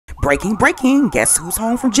Breaking. Guess who's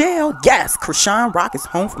home from jail? Yes, CHRISEANROCK is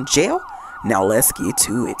home from jail. Now let's get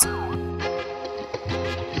to it.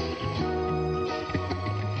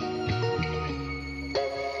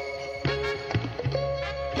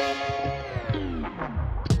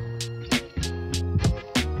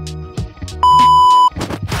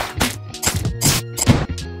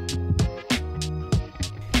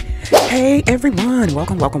 Hey everyone,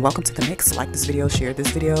 welcome to the mix. Like this video, share this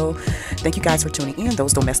video. Thank you guys for tuning in,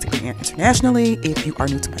 those domestically and internationally. If you are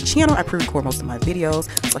new to my channel, I pre-record most of my videos,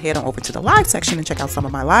 so head on over to the live section and check out some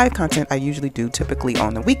of my live content I usually do typically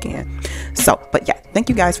on the weekend. But yeah, thank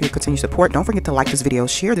you guys for your continued support. Don't forget to like this video,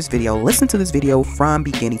 share this video, listen to this video from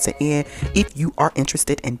beginning to end. If you are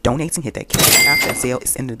interested in donating, hit that cash app. That zelle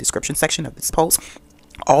is in the description section of this post.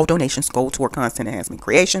 All donations go toward content enhancement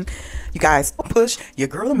creation. You guys push your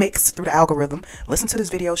girl a mix through the algorithm. Listen to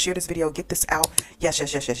this video, share this video, get this out. Yes.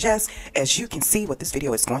 As you can see what this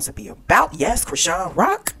video is going to be about. Yes,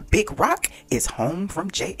 CHRISEANROCK, Big Rock, is home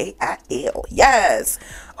from jail. Yes.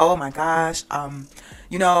 Oh my gosh.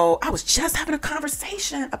 You know, I was just having a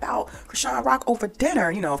conversation about CHRISEANROCK over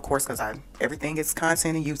dinner, you know, of course, because everything is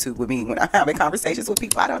content and YouTube with me when I'm having conversations with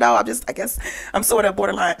people. I don't know. I guess I'm sort of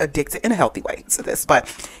borderline addicted in a healthy way to this. But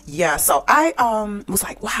yeah, so I was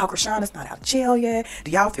like, wow, Chrisean is not out of jail yet.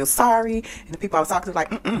 Do y'all feel sorry? And the people I was talking to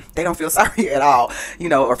like, they don't feel sorry at all, you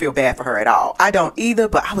know, or feel bad for her at all. I don't either.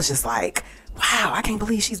 But I was just like, wow, I can't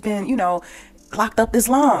believe she's been, you know, locked up this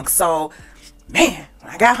long. So, man,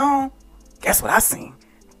 when I got home, guess what I seen?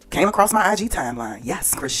 Came across my IG timeline.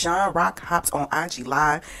 Yes, CHRISEANROCK hops on IG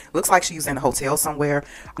Live. Looks like she's in a hotel somewhere.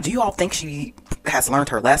 Do you all think she has learned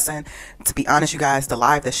her lesson? To be honest, you guys, the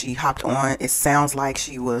live that she hopped on, it sounds like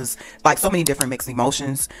she was like so many different mixed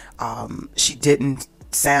emotions. She didn't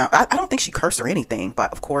sound, I don't think she cursed or anything,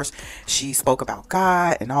 but of course she spoke about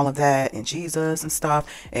God and all of that and Jesus and stuff.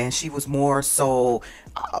 And she was more so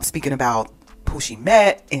speaking about who she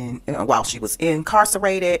met and while she was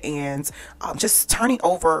incarcerated and just turning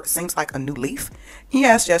over seems like a new leaf.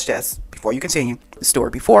 Yes. Before you continue the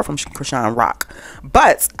story before from CHRISEANROCK,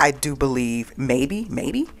 but I do believe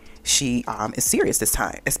maybe she is serious this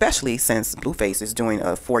time, especially since BLUEFACE is doing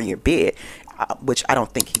a 4-year bid, which I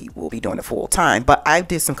don't think he will be doing it full time. But I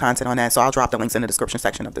did some content on that, so I'll drop the links in the description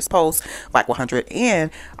section of this post. Like 100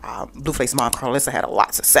 and BLUEFACE mom Carlissa had a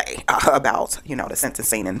lot to say about, you know, the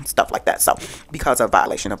sentencing and stuff like that. So because of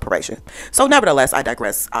violation of probation. So nevertheless, I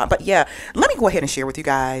digress. But yeah, let me go ahead and share with you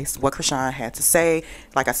guys what Chrisean had to say.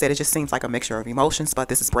 Like I said, it just seems like a mixture of emotions, but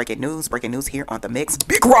this is breaking news here on the mix.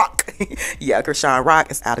 Big Rock. Yeah,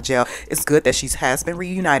 CHRISEANROCK is out of jail. It's good that she has been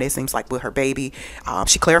reunited, seems like, with her baby.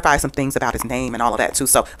 She clarified some things about his name and all of that too.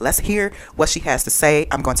 So let's hear what she has to say.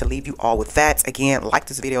 I'm going to leave you all with that. Again, like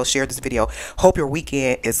this video, share this video. Hope your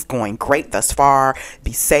weekend is going great thus far.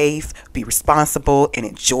 Be safe, be responsible, and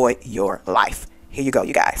enjoy your life. Here you go,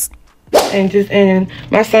 you guys. And just in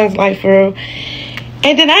my son's life, for real.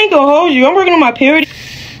 And then I ain't gonna hold you, I'm working on my period.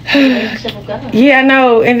 Yeah, I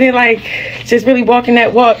know. And then like just really walking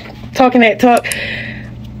that walk, talking that talk.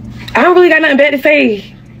 I don't really got nothing bad to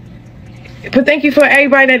say. But thank you for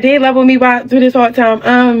everybody that did love with me through this hard time.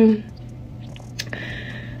 I'm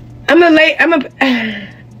gonna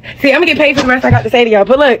get paid for the rest I got to say to y'all.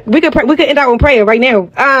 But look, we could end out with prayer right now.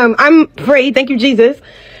 I'm free. Thank you, Jesus.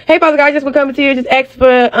 Hey, Father God, just for coming to you, just ask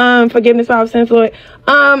for forgiveness for our sins, Lord.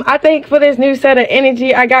 I think for this new set of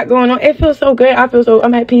energy I got going on, it feels so good.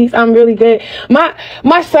 I'm at peace. I'm really good.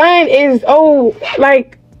 My son is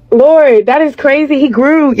like, Lord, that is crazy. He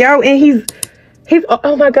grew, yo, and he's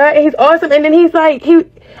oh my God, and he's awesome. And then he's like, I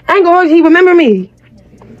ain't gonna hold you, he remember me.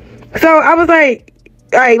 So I was like,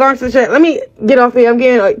 all right, long story short, let me get off here. I'm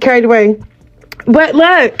getting carried away. But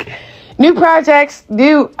look, new projects,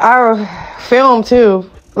 our film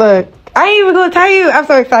too. Look, I ain't even gonna tell you. I'm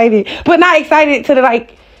so excited, but not excited to the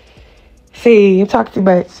like. See, I'm talking too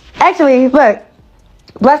much. Actually, look,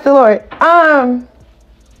 bless the Lord.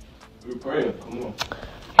 We're praying. Come on.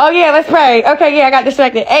 Oh yeah, let's pray. Okay, yeah, I got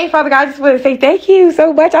distracted. Hey, Father God, I just want to say thank you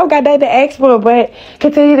so much. I don't got nothing to ask for, but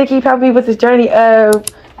continue to keep helping me with this journey of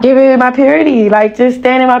giving my purity, like just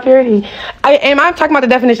standing in my purity. I'm talking about the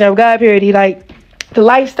definition of God purity, like the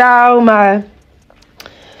lifestyle,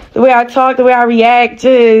 the way I talk, the way I react,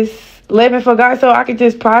 just living for God so I could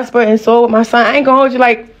just prosper and soar with my son. I ain't gonna hold you,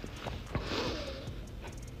 like,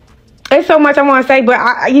 there's so much I want to say, but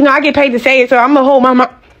I get paid to say it, so I'm gonna hold my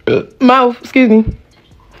mouth. Excuse me.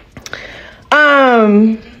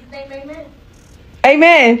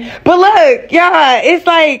 Amen. But look, y'all, it's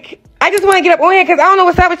like I just want to get up on here because I don't know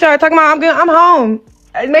what's up with y'all. Talking about I'm good. I'm home.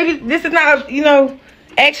 Maybe this is not,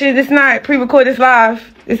 actually, this is not pre-recorded. This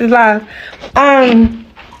live. This is live.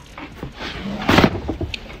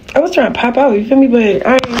 was trying to pop out, you feel me? But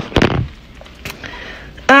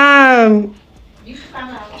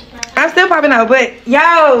I'm still popping out, but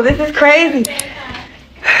yo, this is crazy.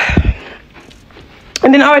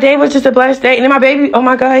 And then all day was just a blessed day. And then my baby, oh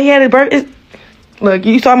my God, he had his birthday. Look,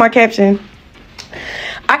 you saw my caption.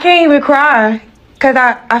 I can't even cry because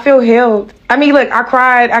I feel healed. I mean, look, I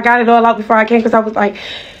cried. I got it all out before I came because I was like,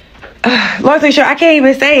 long story short, I can't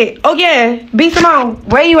even say it. Oh yeah, B Simone,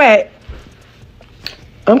 where you at?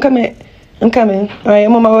 I'm coming. All right,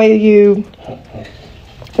 I'm on my way to you.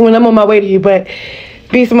 When I'm on my way to you, but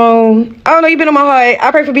B Simone, I don't know, you've been on my heart.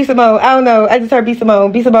 I pray for B Simone. I don't know. I just heard B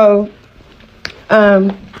Simone.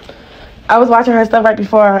 I was watching her stuff right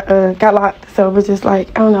before I got locked, so it was just like,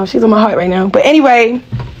 I don't know, she's on my heart right now. But anyway,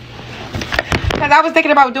 because I was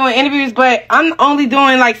thinking about doing interviews, but I'm only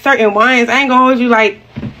doing like certain ones. I ain't gonna hold you. Like,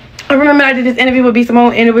 I remember I did this interview with B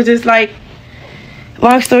Simone, and it was just like,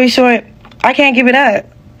 long story short, I can't give it up.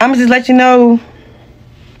 I'm gonna just let you know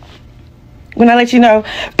when I let you know.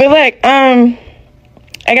 But look, I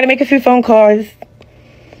gotta make a few phone calls.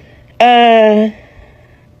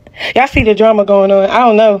 Y'all see the drama going on. I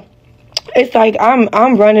don't know. It's like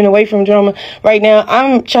I'm running away from drama right now.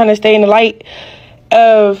 I'm trying to stay in the light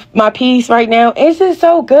of my peace right now. It's just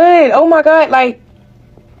so good. Oh my God. Like,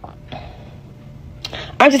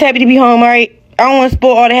 I'm just happy to be home, all right? I don't want to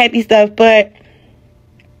spoil all the happy stuff, but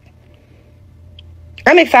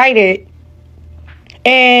I'm excited.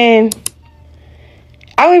 And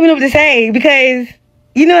I don't even know what to say because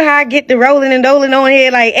you know how I get the rolling and doling on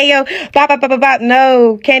here like, hey, yo, bop, bop, bop, bop, bop.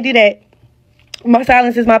 No, can't do that. My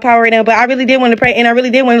silence is my power right now, but I really did want to pray, and I really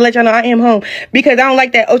did want to let y'all know I am home because I don't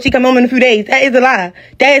like that, oh, she come home in a few days. That is a lie.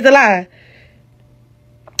 That is a lie.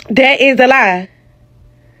 That is a lie.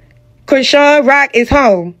 CHRISEANROCK is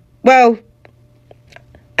home. Well,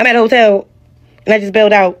 I'm at a hotel, and I just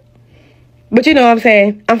bailed out. But you know what I'm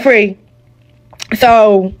saying. I'm free.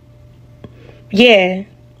 So, yeah.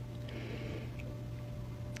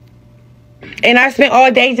 And I spent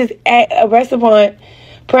all day just at a restaurant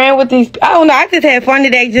praying with these. I don't know. I just had fun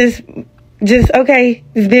today. Just okay.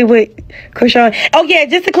 Just been with CHRISEAN. Oh yeah,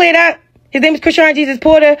 just to clear it up. His name is CHRISEAN Jesus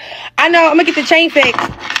Porter. I know. I'm gonna get the chain fixed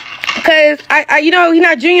because I you know, he's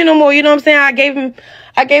not junior no more. You know what I'm saying?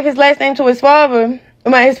 I gave his last name to his father.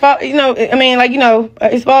 His father. You know. I mean, like, you know,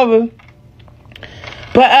 his father.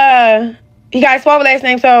 But he got his father last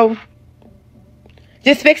name, so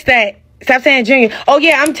just fix that. Stop saying junior. Oh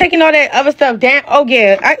yeah, I'm taking all that other stuff down. Oh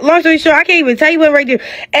yeah. Long story short, I can't even tell you what right there.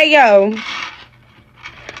 Hey yo.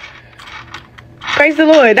 Praise the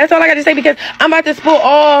Lord. That's all I got to say because I'm about to spoil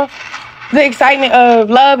all the excitement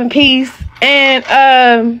of love and peace. And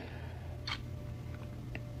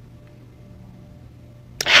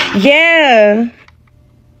yeah.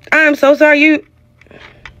 I'm so sorry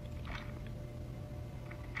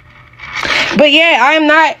But yeah, I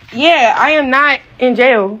am not in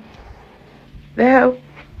jail. The hell?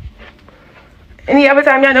 Any other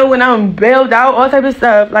time y'all know when I'm bailed out, all type of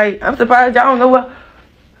stuff. Like, I'm surprised y'all don't know what.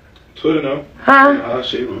 Twitter no. Huh? I'll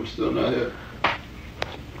shave him. Still not here.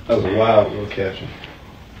 That was a wild little caption.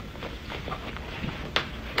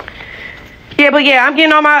 Yeah, but yeah, I'm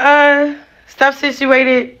getting all my stuff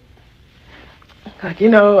situated. Like, you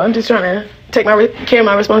know, I'm just trying to take care of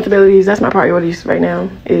my responsibilities. That's my priorities right now.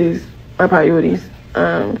 Is my priorities.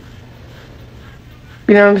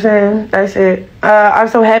 You know what I'm saying? That's it. I'm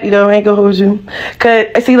so happy though. I ain't gonna hold you. Cause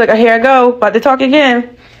I see, look, here I go. About to talk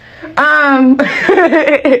again. I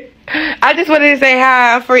just wanted to say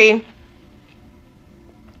hi. I'm free.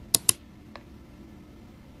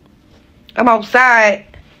 I'm outside,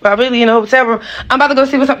 but I'm really in a hotel room. I'm about to go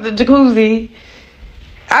see what's up with the jacuzzi.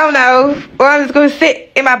 I don't know. Or I'm just gonna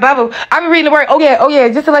sit in my bubble. I've been reading the word. Oh yeah.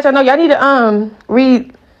 Just to let y'all know, y'all need to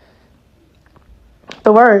read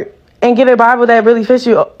the word and get a Bible that really fits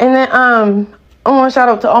you. And then I want to shout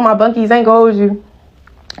out to all my bunkies. I ain't gonna hold you,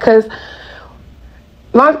 cause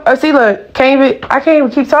see, look, I can't even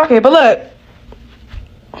keep talking. But look,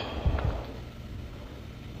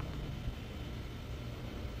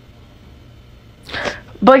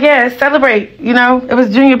 but yeah, celebrate. You know, it was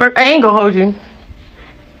Junior birthday. I ain't gonna hold you.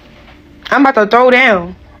 I'm about to throw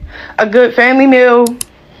down a good family meal.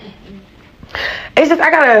 It's just I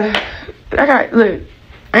got look.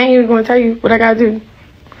 I ain't even gonna tell you what I gotta do.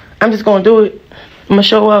 I'm just gonna do it. I'm gonna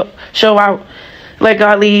show up, show out, let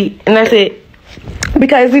God lead, and that's it.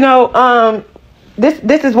 Because, you know, this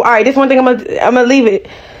is all right. This one thing I'm gonna leave it.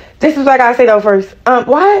 This is what I gotta say though first.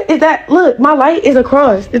 Why is that? Look, my light is a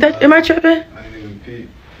cross. Is that? Am I tripping? I didn't even peep.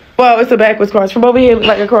 Well, it's a backwards cross. From over here, it looks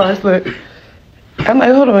like a cross. Look, I'm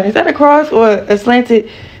like, hold on, is that a cross or a slanted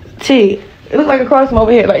T? It looks like a cross from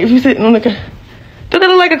over here. Like if you're sitting on the. Does it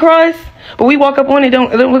look like a cross? But we walk up on it, it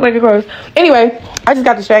don't look like a cross. Anyway, I just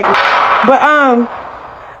got distracted. But I'm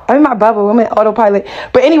in my bubble. I'm in autopilot.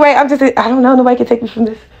 But anyway, I don't know. Nobody can take me from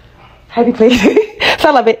this happy place. So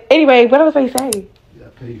I love it. Anyway, what else was I say? Yeah, I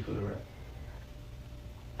pay you for the rap.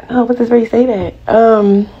 Oh, what does Ray say that?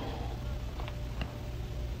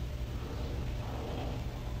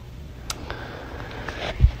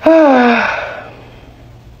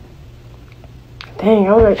 Dang,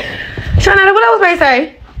 I was like, Shanana, what else Ray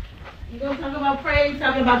say? You gonna talk about praise,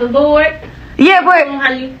 talking about the Lord? Yeah, but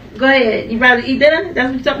How you go ahead? You rather eat dinner? That's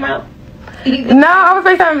what you talking about? no, I was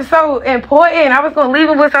saying something so important. I was gonna leave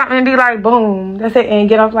him with something and be like, boom, that's it, and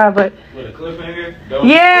get off live. But With a cliffhanger?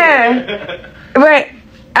 yeah, but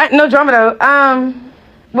no drama though.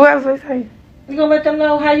 What else was I saying? You gonna let them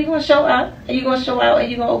know how you gonna show up, and you gonna show out,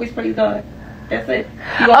 and you gonna always praise God. That's it.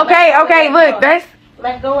 Okay, look, that's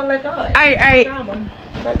let go and let God. I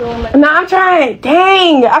Let go and let no, I'm trying.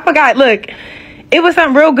 Dang, I forgot. Look, it was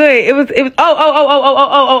something real good. It was.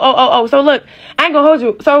 Oh. So look, I ain't gonna hold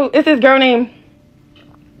you. So it's this girl named.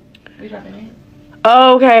 We dropping in.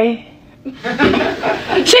 Oh, okay.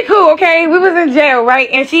 She cool, okay? We was in jail, right?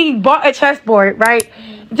 And she bought a chessboard, right?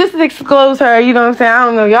 Just to disclose her, you know what I'm saying? I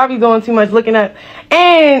don't know. Y'all be doing too much looking up.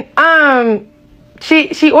 And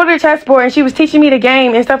she ordered a chessboard and she was teaching me the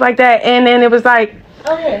game and stuff like that. And then it was like,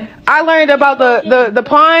 Okay. I learned about the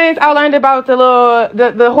pawns. I learned about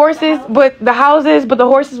the horses, but the houses, but the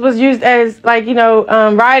horses was used as like, you know,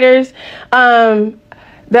 riders.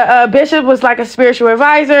 The bishop was like a spiritual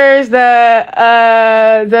advisors.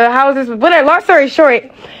 The houses, whatever. Long story short,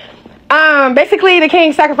 basically the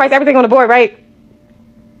king sacrificed everything on the board, right?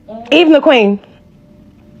 Even the queen.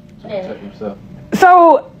 Yeah.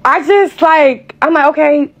 So I just like, I'm like,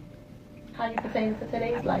 okay. How you pertain to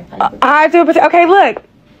today's life? I do. Okay, look.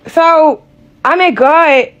 So I met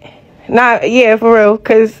God. Yeah, for real.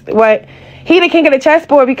 Cause what? He the king of the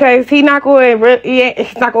chessboard because he's not going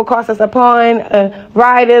to cost us a pawn, a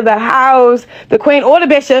rider, the house, the queen, or the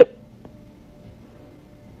bishop.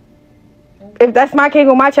 If that's my king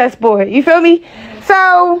on my chessboard, you feel me?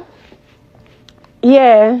 So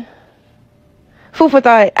yeah, food for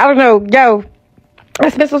thought. I don't know, yo. I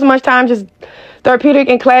spent so much time just therapeutic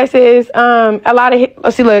in classes. A lot of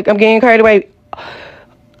let's see, look, I'm getting carried away.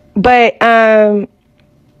 But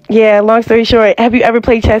yeah, long story short, have you ever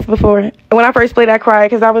played chess before? When I first played, I cried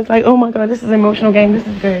because I was like, oh my god, this is an emotional game. This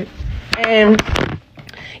is good. And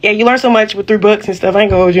yeah, you learn so much through books and stuff. I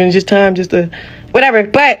ain't gonna hold you in just time, just to whatever.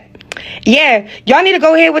 But yeah, y'all need to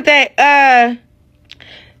go ahead with that.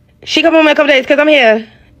 She come home in a couple days because I'm here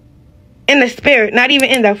in the spirit, not even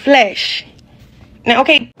in the flesh. Now,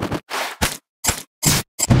 okay,